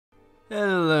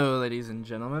Hello, ladies and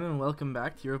gentlemen, and welcome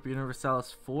back to Europa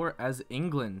Universalis 4 as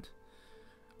England.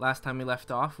 Last time we left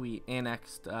off, we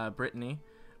annexed Brittany,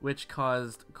 which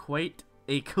caused quite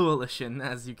a coalition,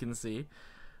 as you can see.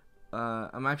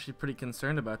 I'm actually pretty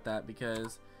concerned about that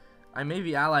because I may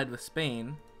be allied with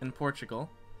Spain and Portugal,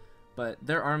 but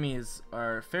their armies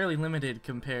are fairly limited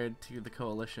compared to the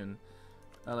coalition.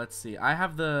 Let's see. I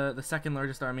have the second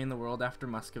largest army in the world after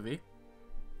Muscovy.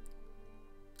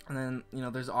 And then, you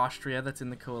know, there's Austria that's in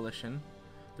the coalition.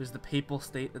 There's the Papal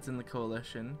State that's in the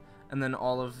coalition. And then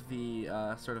all of the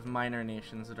sort of minor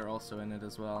nations that are also in it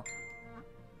as well.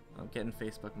 I'm getting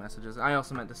Facebook messages. I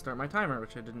also meant to start my timer,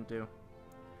 which I didn't do.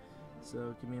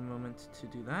 So give me a moment to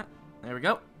do that. There we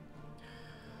go.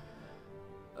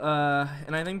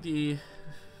 And I think the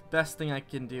best thing I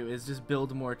can do is just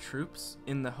build more troops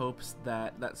in the hopes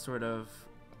that that sort of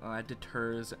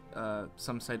deters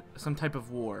some type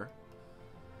of war.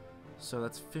 So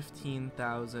that's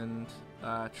 15,000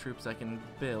 troops I can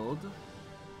build.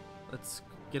 Let's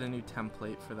get a new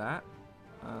template for that.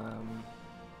 I'd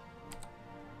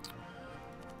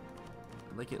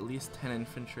like at least 10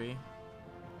 infantry.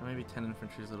 Or maybe 10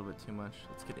 infantry is a little bit too much.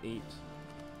 Let's get 8,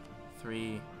 3,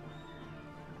 and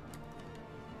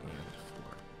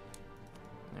 4.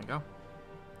 There you go.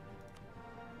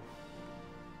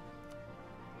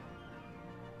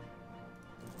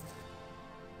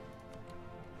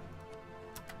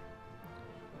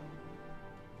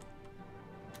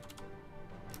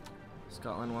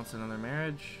 Scotland wants another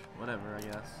marriage. Whatever, I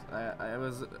guess.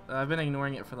 I've been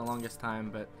ignoring it for the longest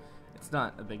time, but it's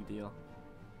not a big deal.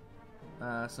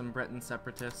 Some Breton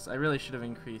separatists. I really should have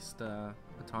increased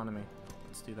autonomy.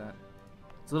 Let's do that.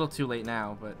 It's a little too late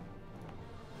now, but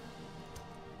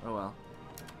oh well.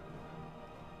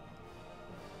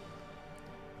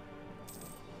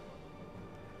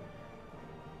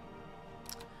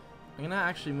 I'm gonna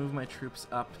actually move my troops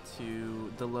up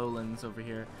to the lowlands over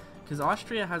here, because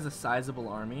Austria has a sizable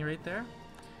army right there,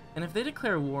 and if they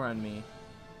declare war on me,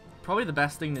 probably the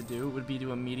best thing to do would be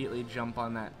to immediately jump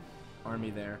on that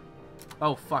army there.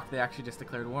 Oh fuck, they actually just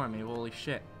declared war on me. Holy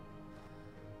shit.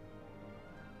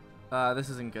 This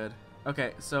isn't good.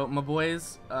 Okay, so my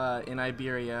boys in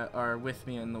Iberia are with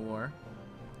me in the war.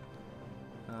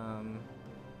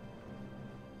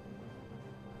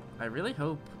 I really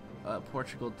hope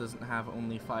Portugal doesn't have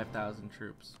only 5,000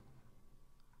 troops.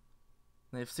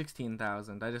 They have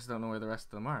 16,000. I just don't know where the rest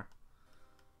of them are.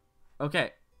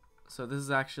 Okay, so this is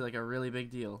actually like a really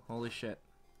big deal. Holy shit.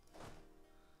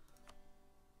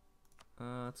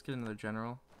 Let's get another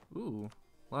general. Ooh,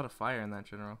 a lot of fire in that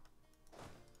general.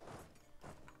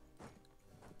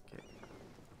 Okay.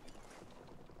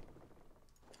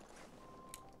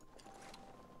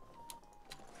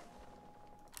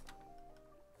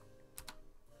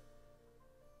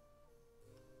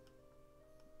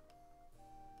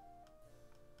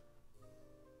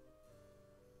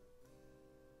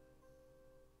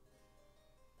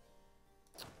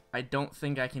 I don't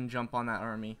think I can jump on that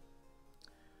army.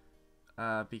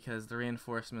 Because the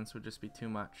reinforcements would just be too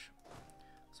much.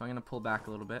 So I'm going to pull back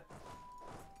a little bit.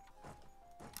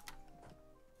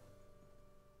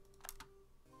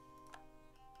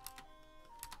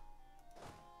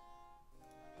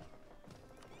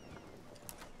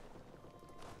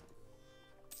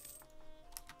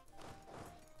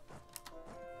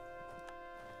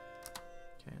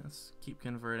 Okay, let's keep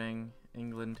converting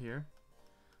England here.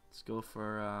 Let's go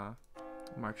for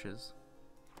marches,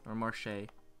 or marche.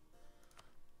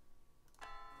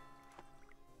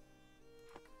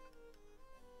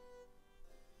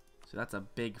 So that's a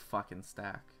big fucking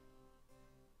stack.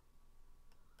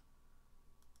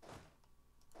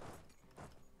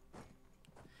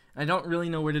 I don't really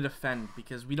know where to defend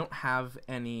because we don't have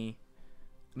any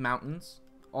mountains.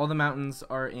 All the mountains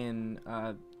are in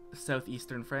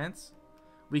southeastern France.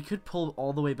 We could pull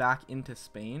all the way back into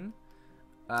Spain,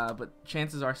 but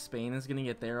chances are Spain is going to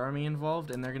get their army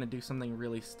involved and they're going to do something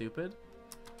really stupid.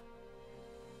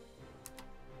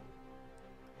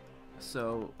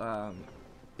 So,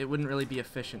 it wouldn't really be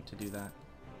efficient to do that.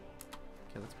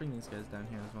 Okay, let's bring these guys down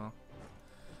here as well.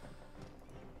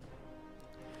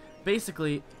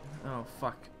 Basically, oh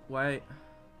fuck, why?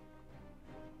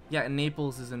 Yeah,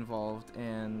 Naples is involved,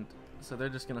 and so they're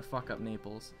just gonna fuck up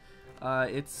Naples.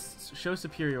 It's show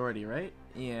superiority, right?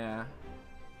 Yeah.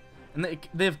 And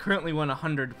they've currently won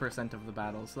 100% of the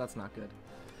battles, so that's not good.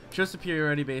 Show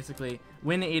superiority, basically,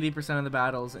 win 80% of the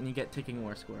battles, and you get ticking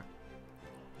war score.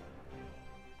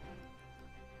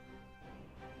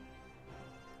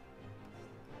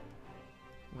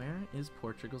 Where is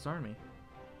Portugal's army?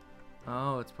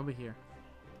 Oh, it's probably here.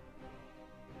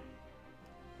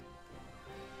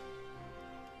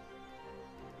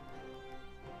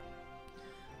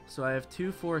 So I have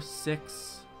 2, 4,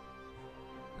 6,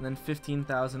 and then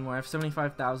 15,000 more. I have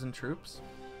 75,000 troops.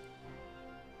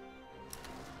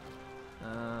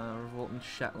 Revolt in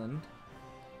Shetland.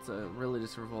 It's a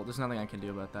religious revolt. There's nothing I can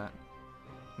do about that.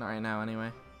 Not right now, anyway.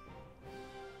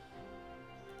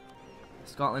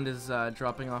 Scotland is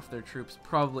dropping off their troops,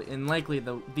 probably in likely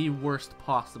the worst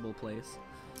possible place.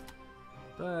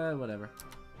 But whatever.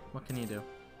 What can you do?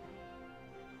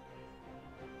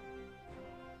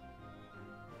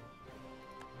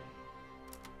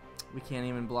 We can't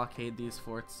even blockade these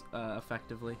forts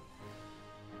effectively.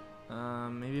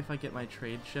 Maybe if I get my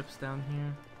trade ships down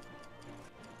here.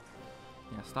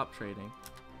 Yeah, stop trading.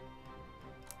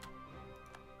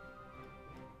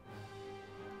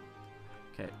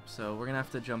 Okay, so we're gonna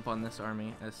have to jump on this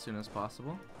army as soon as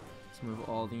possible. Let's move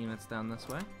all the units down this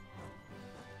way.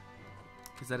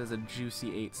 Because that is a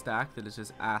juicy 8 stack that is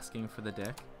just asking for the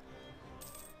dick.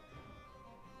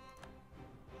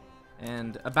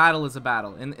 And a battle is a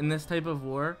battle. In this type of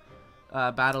war,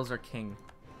 battles are king.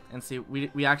 And see,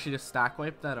 we actually just stack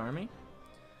wiped that army.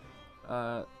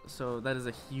 So that is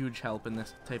a huge help in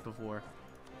this type of war.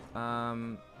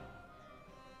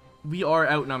 We are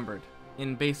outnumbered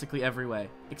in basically every way,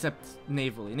 except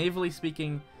navally. Navally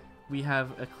speaking, we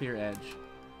have a clear edge.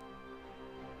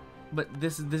 But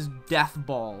this death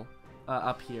ball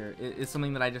up here is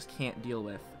something that I just can't deal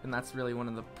with, and that's really one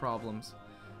of the problems.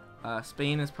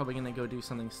 Spain is probably going to go do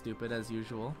something stupid as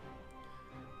usual,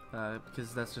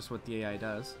 because that's just what the AI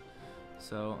does.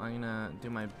 So I'm going to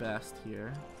do my best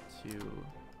here to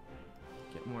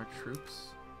get more troops.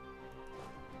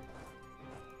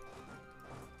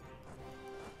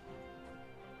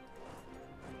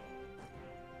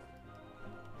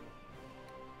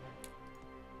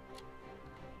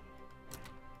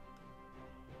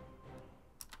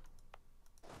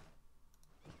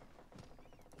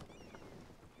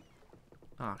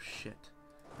 Oh shit.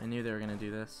 I knew they were gonna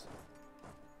do this.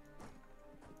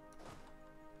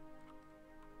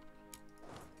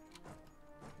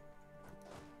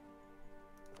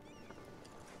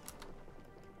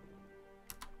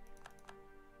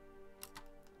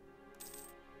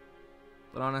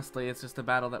 But honestly, it's just a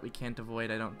battle that we can't avoid,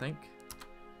 I don't think.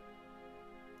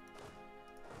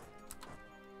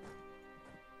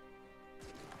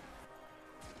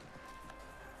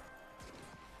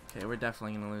 Okay, we're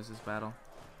definitely gonna lose this battle.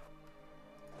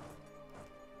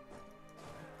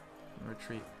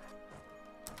 Retreat.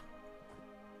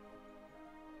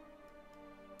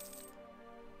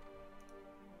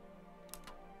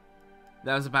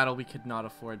 That was a battle we could not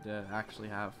afford to actually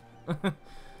have.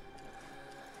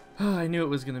 Oh, I knew it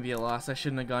was going to be a loss. I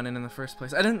shouldn't have gone in the first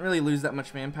place. I didn't really lose that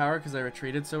much manpower because I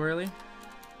retreated so early.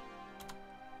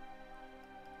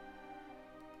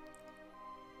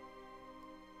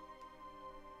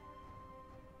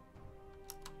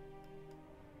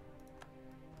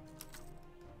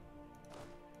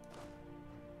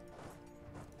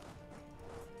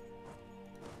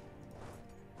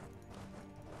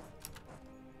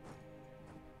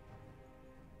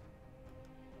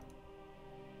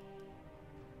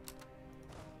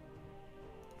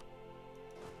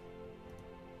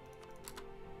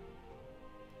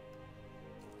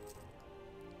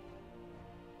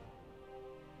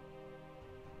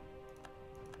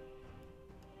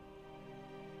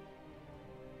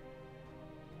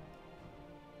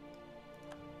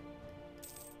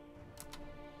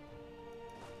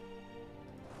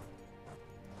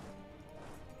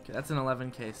 Okay, that's an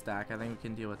 11k stack. I think we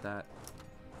can deal with that.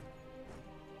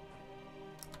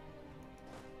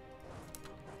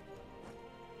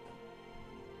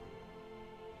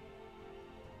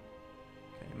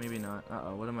 Okay, maybe not.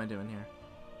 Uh-oh, what am I doing here?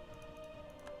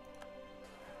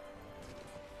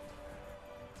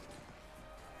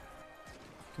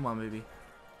 Come on, baby.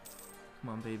 Come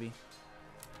on, baby.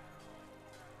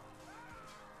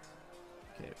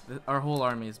 Okay, our whole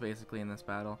army is basically in this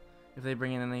battle. If they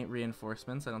bring in any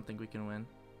reinforcements, I don't think we can win.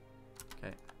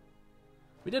 Okay.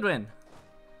 We did win!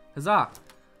 Huzzah!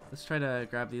 Let's try to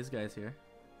grab these guys here.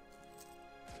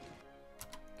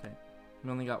 Okay. We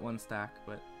only got 1 stack,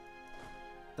 but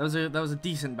that was a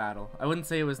decent battle. I wouldn't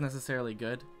say it was necessarily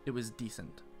good. It was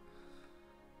decent.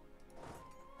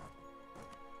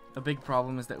 A big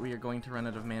problem is that we are going to run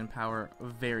out of manpower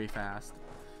very fast.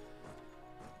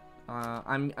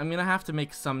 I'm gonna have to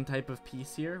make some type of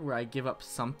peace here where I give up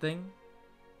something,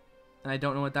 and I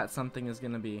don't know what that something is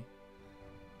gonna be.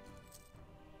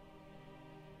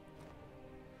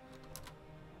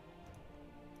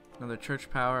 Another church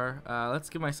power. Let's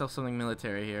give myself something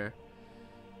military here.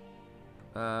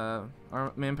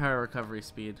 Our manpower recovery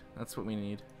speed. That's what we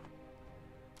need.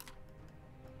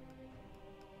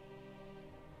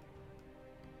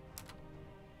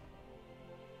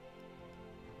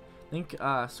 think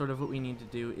sort of what we need to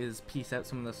do is piece out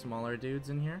some of the smaller dudes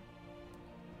in here.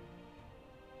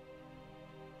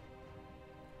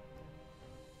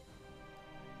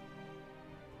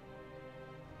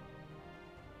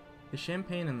 Is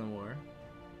Champagne in the war?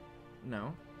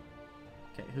 No.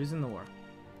 Okay, who's in the war?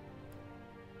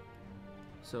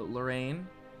 So Lorraine,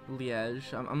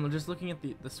 Liège. I'm just looking at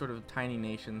the sort of tiny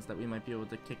nations that we might be able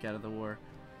to kick out of the war.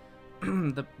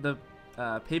 the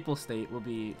Papal State will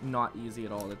be not easy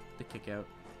at all to kick out.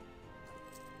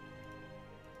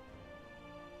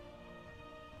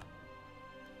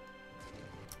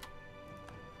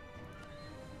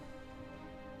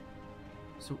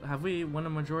 So have we won a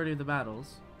majority of the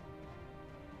battles?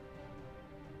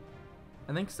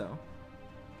 I think so.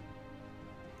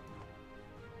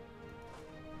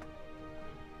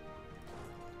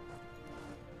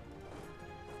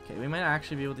 Okay, we might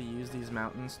actually be able to use these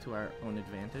mountains to our own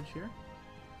advantage here.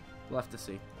 We'll have to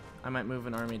see. I might move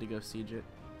an army to go siege it.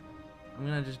 I'm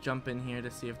gonna just jump in here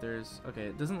to see if there's... Okay,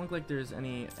 it doesn't look like there's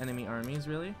any enemy armies,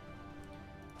 really.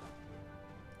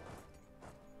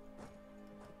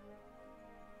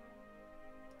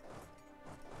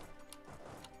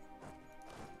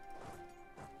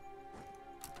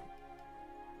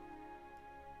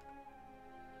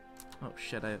 Oh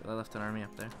shit, I left an army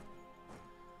up there.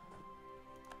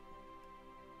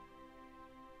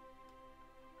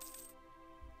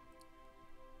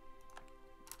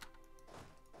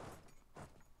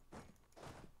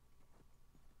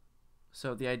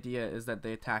 So the idea is that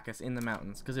they attack us in the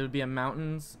mountains, because it would be a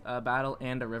mountains battle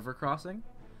and a river crossing.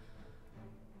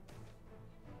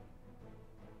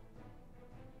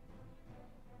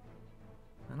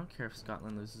 I don't care if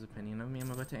Scotland loses opinion of me,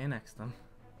 I'm about to annex them.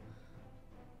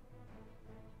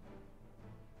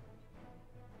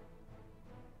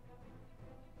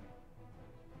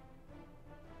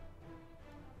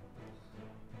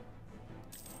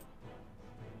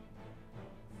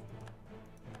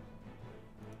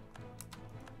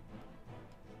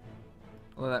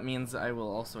 Well, that means I will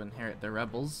also inherit their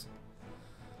rebels,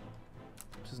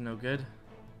 which is no good.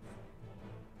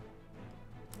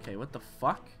 Okay, what the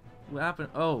fuck? What happened?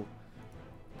 Oh,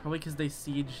 probably because they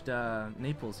sieged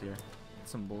Naples here.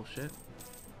 That's some bullshit.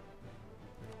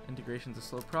 Integration's a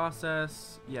slow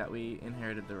process. Yeah, we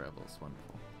inherited the rebels.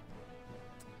 Wonderful.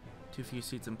 Too few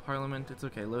seats in parliament. It's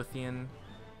okay. Lothian,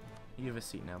 you have a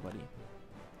seat now, buddy.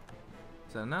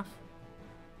 Is that enough?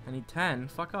 I need 10.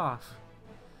 Fuck off.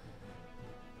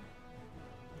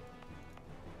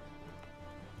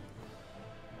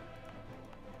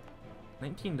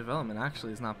 "19 development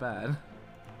actually is not bad."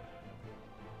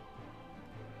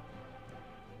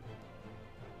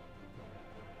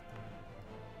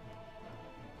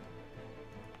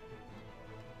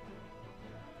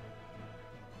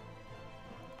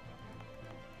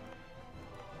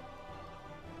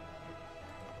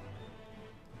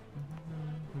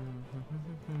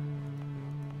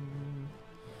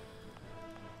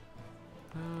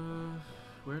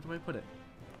 Where do I put it?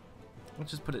 Let's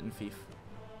just put it in fief.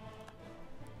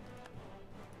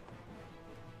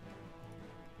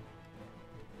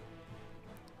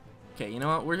 Okay, you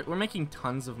know what? We're making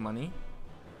tons of money.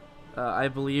 I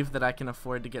believe that I can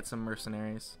afford to get some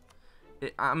mercenaries.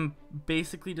 I'm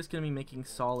basically just going to be making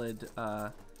solid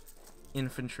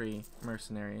infantry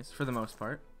mercenaries for the most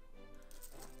part.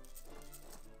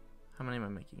 How many am I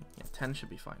making? Yeah, 10 should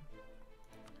be fine.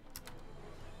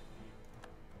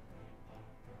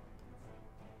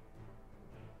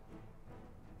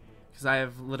 Because I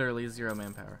have literally 0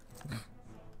 manpower.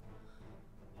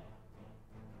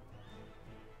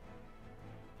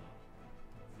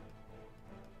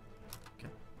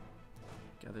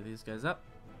 Gather these guys up.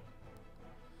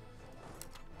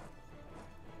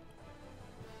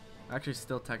 Actually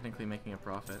still technically making a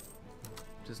profit,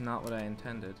 which is not what I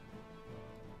intended.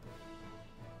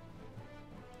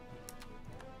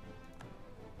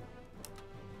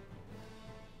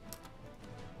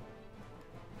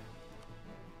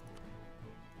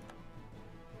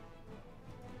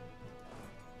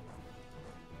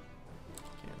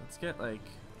 Okay, let's get like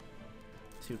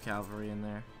 2 cavalry in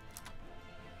there.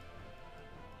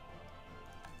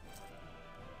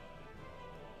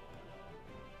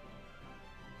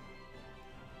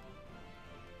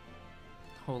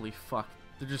 Holy fuck,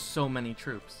 there's just so many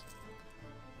troops.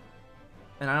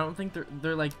 And I don't think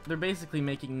they're basically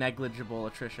making negligible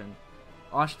attrition.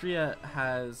 Austria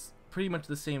has pretty much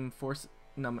the same force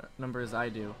number as I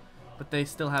do, but they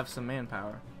still have some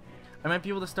manpower. I might be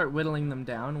able to start whittling them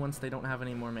down once they don't have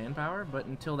any more manpower, but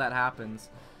until that happens,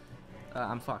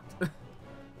 I'm fucked.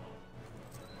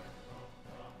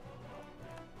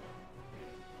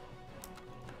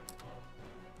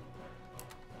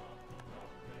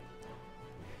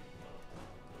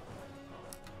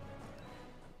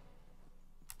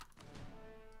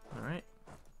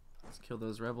 Kill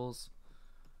those rebels.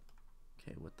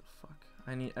 Okay, what the fuck?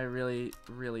 I really,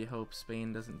 really hope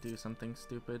Spain doesn't do something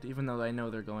stupid, even though I know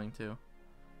they're going to.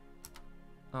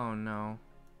 Oh no.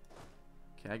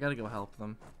 Okay, I gotta go help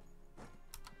them.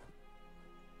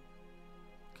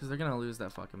 Because they're gonna lose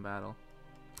that fucking battle.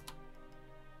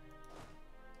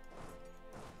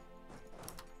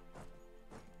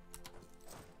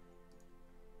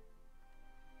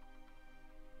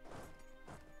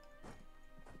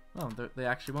 Oh, they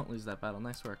actually won't lose that battle.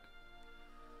 Nice work.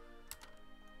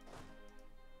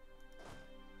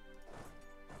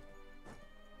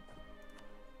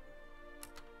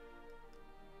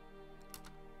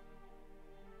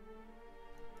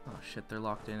 Oh shit, they're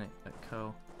locked in at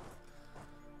Co.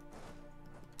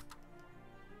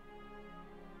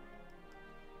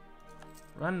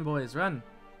 Run, boys, run!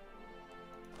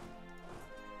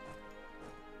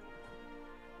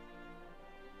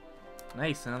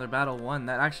 Nice, another battle won.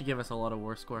 That actually gave us a lot of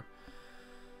war score.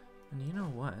 And you know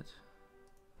what?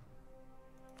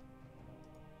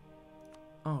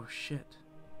 Oh shit.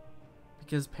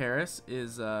 Because Paris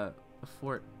is a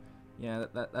fort. Yeah,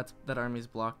 that army's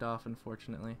blocked off,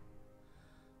 unfortunately.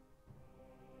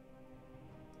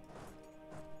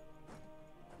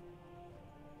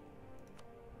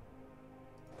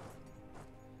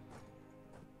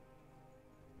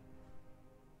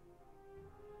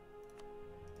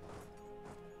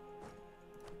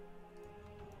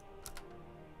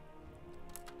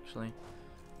 Actually,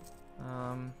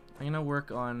 I'm gonna work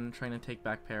on trying to take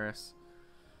back Paris.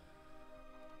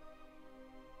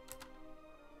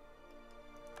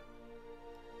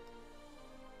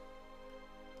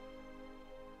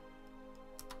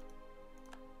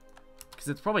 Because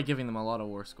it's probably giving them a lot of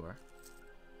war score.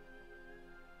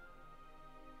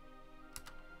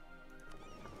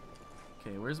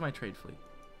 Okay, where's my trade fleet?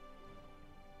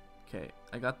 Okay,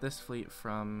 I got this fleet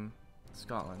from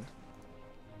Scotland.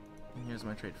 And here's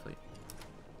my trade fleet.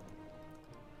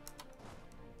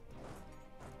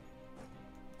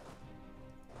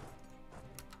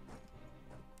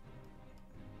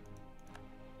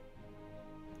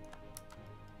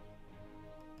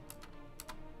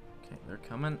 Okay, they're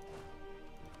coming.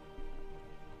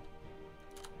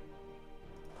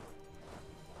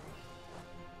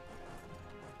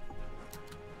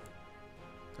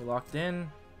 They're locked in.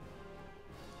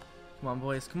 Come on,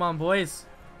 boys. Come on, boys.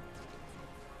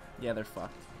 Yeah, they're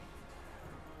fucked.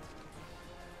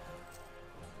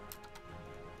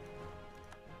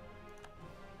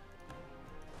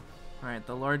 Alright,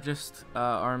 the largest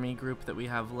army group that we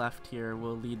have left here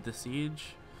will lead the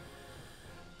siege.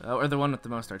 Or the one with the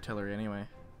most artillery, anyway.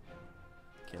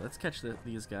 Okay, let's catch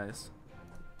these guys.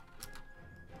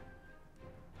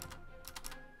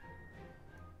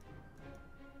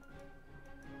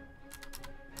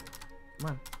 Come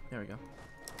on. There we go.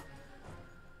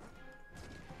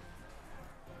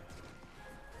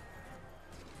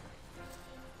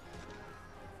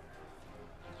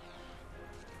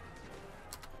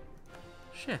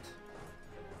 Shit.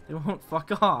 They won't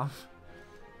fuck off.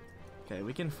 Okay,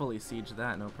 we can fully siege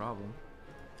that, no problem.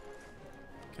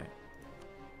 Okay.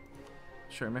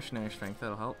 Sure, missionary strength,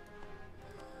 that'll help.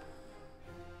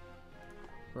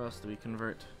 Where else do we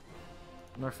convert?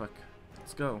 Norfolk.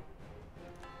 Let's go.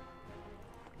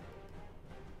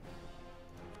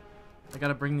 I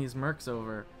gotta bring these mercs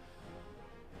over.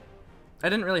 I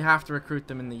didn't really have to recruit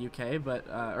them in the UK, but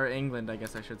or England, I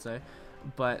guess I should say.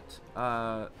 But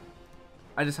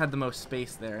I just had the most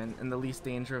space there and the least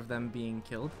danger of them being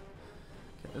killed.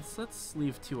 Okay, let's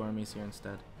leave 2 armies here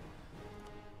instead.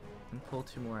 And pull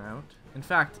 2 more out. In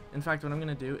fact, what I'm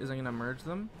gonna do is I'm gonna merge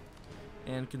them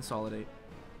and consolidate.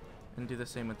 And do the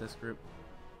same with this group.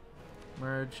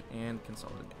 Merge and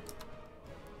consolidate.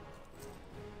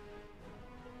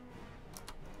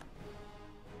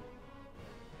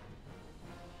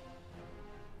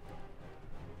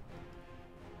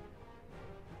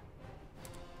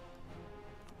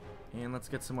 And let's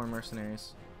get some more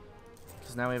mercenaries.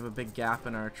 Because now we have a big gap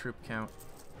in our troop count.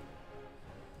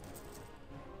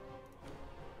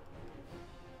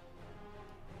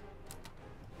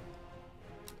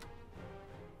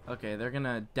 Okay, they're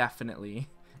gonna definitely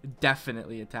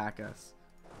attack us.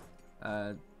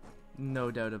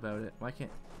 No doubt about it. Why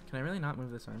can't... Can I really not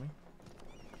move this army?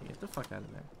 Okay, get the fuck out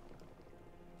of there.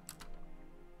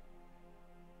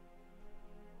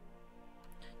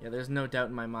 Yeah, there's no doubt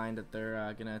in my mind that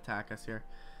they're gonna attack us here.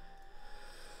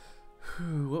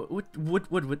 What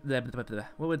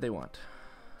would they want?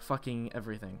 Fucking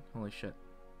everything. Holy shit.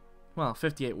 Well,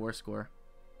 58 war score.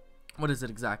 What is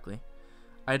it exactly?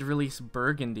 I'd release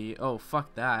Burgundy. Oh,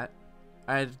 fuck that.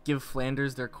 I'd give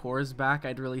Flanders their cores back.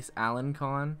 I'd release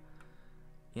Alencon.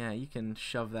 Yeah, you can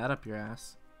shove that up your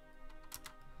ass.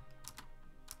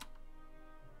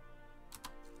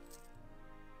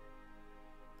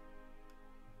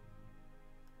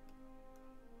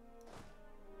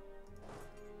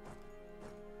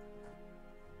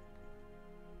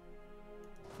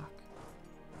 Fuck.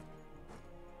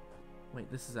 Wait,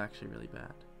 this is actually really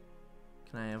bad.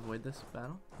 Can I avoid this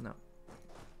battle? No.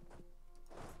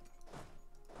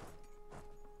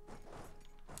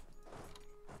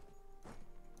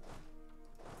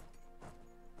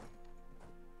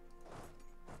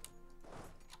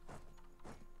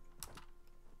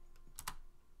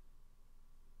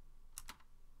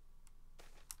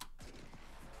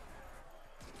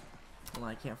 Well,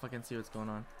 I can't fucking see what's going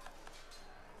on.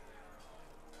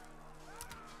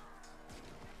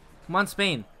 Come on,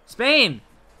 Spain! Spain!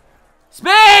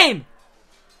 Spain!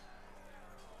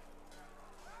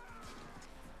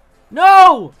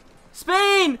 No!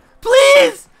 Spain!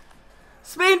 Please!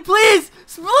 Spain, please!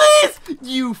 Please!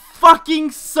 You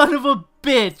fucking son of a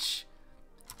bitch!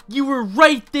 You were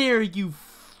right there, you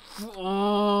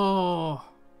oh.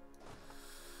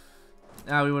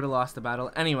 Ah, we would have lost the battle.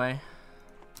 Anyway.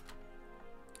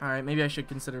 Alright, maybe I should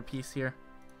consider peace here.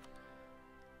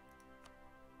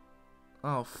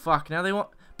 Oh, fuck. Now they won't...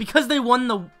 Because they won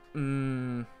the...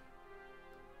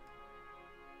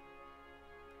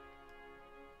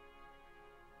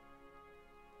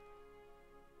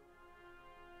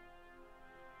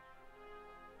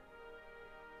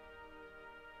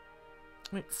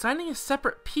 Wait, signing a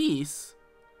separate peace?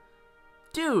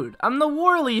 Dude, I'm the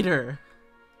war leader!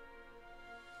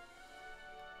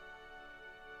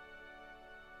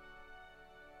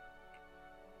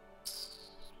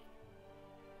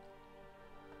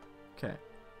 Okay.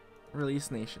 Release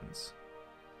nations.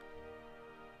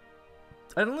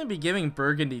 I'd only be giving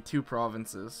Burgundy 2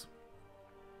 provinces.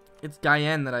 It's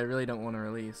Guyenne that I really don't want to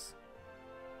release.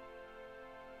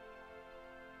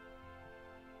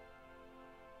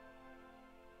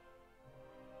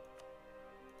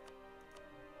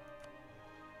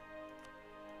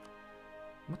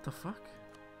 What the fuck?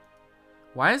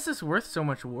 Why is this worth so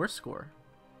much war score?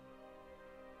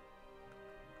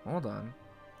 Hold on.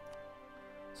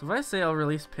 So if I say I'll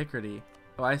release Picardy...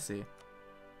 Oh, I see.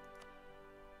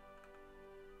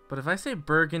 But if I say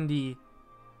Burgundy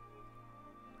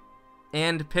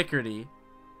and Picardy,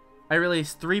 I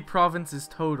release 3 provinces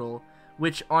total,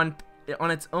 which on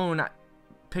its own,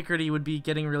 Picardy would be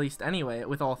getting released anyway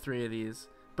with all 3 of these.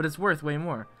 But it's worth way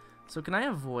more. So can I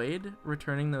avoid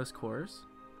returning those cores?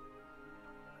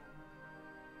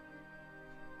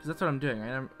 Because that's what I'm doing,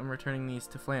 right? I'm returning these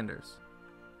to Flanders.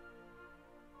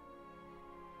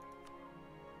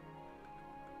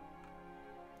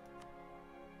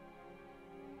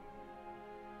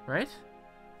 Right?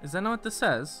 Is that not what this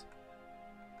says?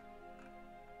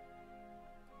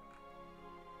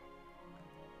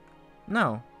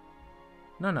 No.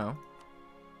 No.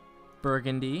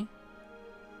 Burgundy.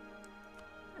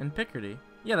 And Picardy.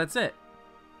 Yeah, that's it.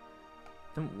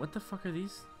 Then what the fuck are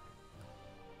these?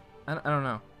 I don't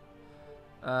know.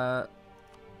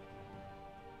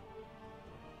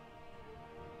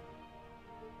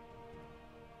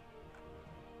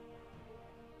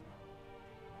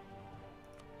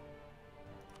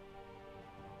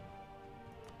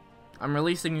 I'm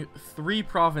releasing 3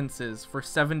 provinces for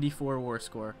 74 war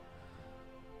score.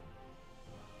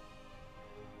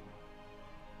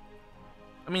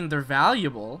 I mean, they're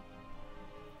valuable,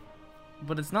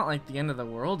 but it's not like the end of the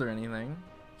world or anything.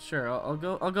 Sure, I'll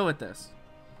go with this.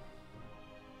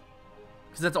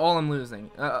 Because that's all I'm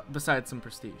losing, besides some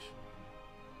prestige.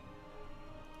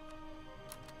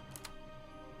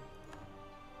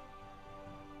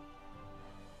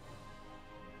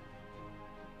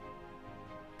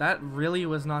 That really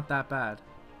was not that bad.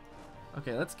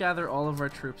 Okay, let's gather all of our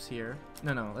troops here.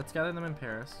 No, let's gather them in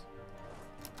Paris.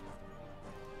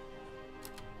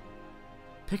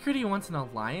 Picardy wants an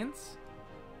alliance?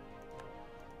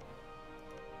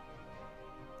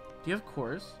 Do you have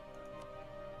cores?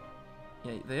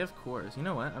 Yeah, they have cores. You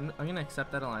know what? I'm gonna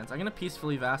accept that alliance. I'm gonna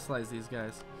peacefully vassalize these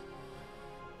guys.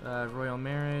 Royal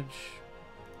marriage.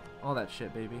 All that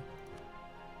shit, baby.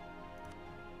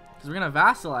 Because we're gonna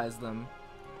vassalize them.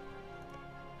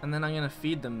 And then I'm gonna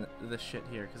feed them this shit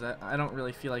here. Because I don't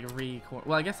really feel like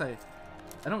well, I guess I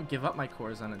don't give up my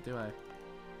cores on it, do I?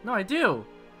 No, I do!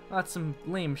 Oh, that's some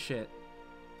lame shit.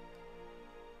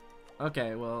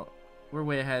 Okay, well, we're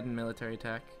way ahead in military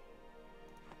tech.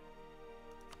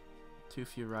 Too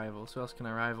few rivals. Who else can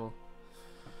I rival?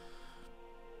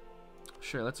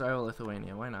 Sure, let's rival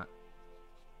Lithuania. Why not?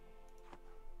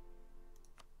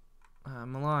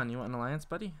 Milan, you want an alliance,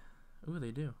 buddy? Ooh,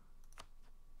 they do.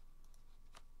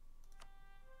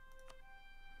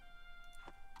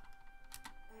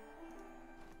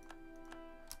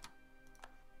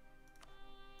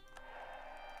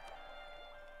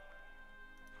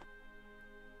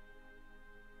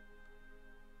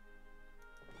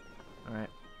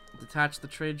 detach the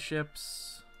trade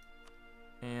ships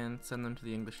and send them to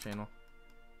the English Channel.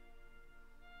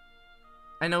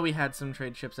 I know we had some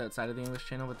trade ships outside of the English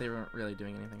Channel, but they weren't really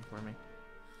doing anything for me.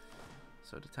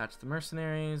 So detach the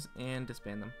mercenaries and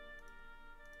disband them.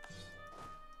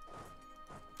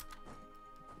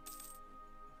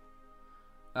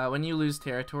 When you lose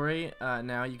territory,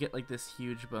 now you get like this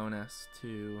huge bonus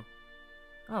to...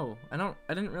 Oh, I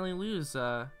didn't really lose,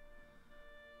 I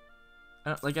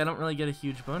don't really get a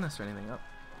huge bonus or anything. Oh,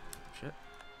 shit.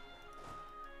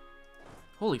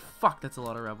 Holy fuck, that's a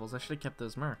lot of rebels. I should have kept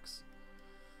those mercs.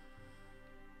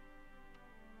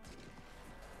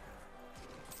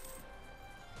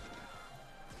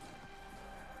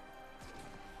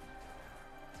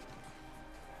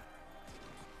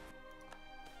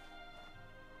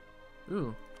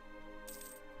 Ooh.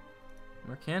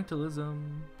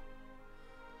 Mercantilism.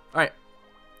 Alright.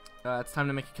 It's time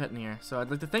to make a cut in here. So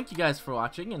I'd like to thank you guys for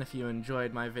watching, and if you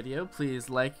enjoyed my video, please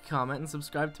like, comment, and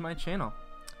subscribe to my channel.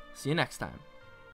 See you next time.